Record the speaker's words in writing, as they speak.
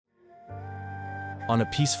On a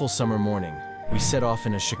peaceful summer morning, we set off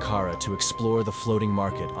in a Shikara to explore the floating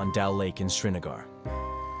market on Dal Lake in Srinagar.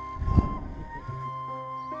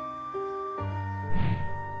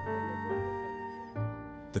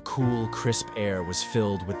 The cool, crisp air was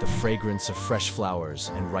filled with the fragrance of fresh flowers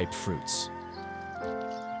and ripe fruits.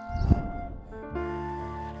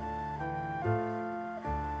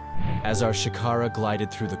 As our Shikara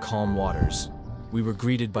glided through the calm waters, we were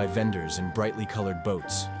greeted by vendors in brightly colored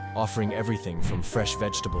boats, offering everything from fresh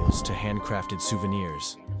vegetables to handcrafted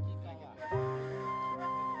souvenirs.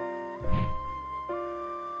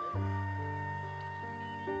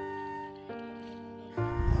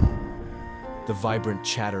 The vibrant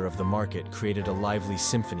chatter of the market created a lively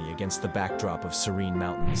symphony against the backdrop of serene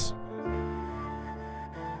mountains.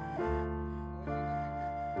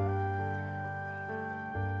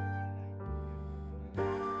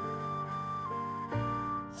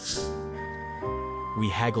 We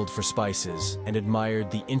haggled for spices and admired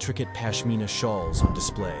the intricate pashmina shawls on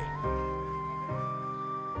display.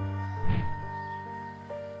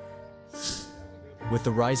 With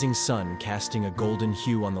the rising sun casting a golden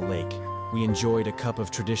hue on the lake, we enjoyed a cup of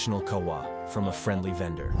traditional kawa from a friendly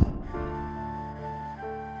vendor.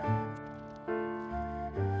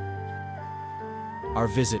 Our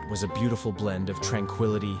visit was a beautiful blend of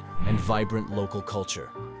tranquility and vibrant local culture,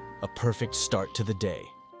 a perfect start to the day.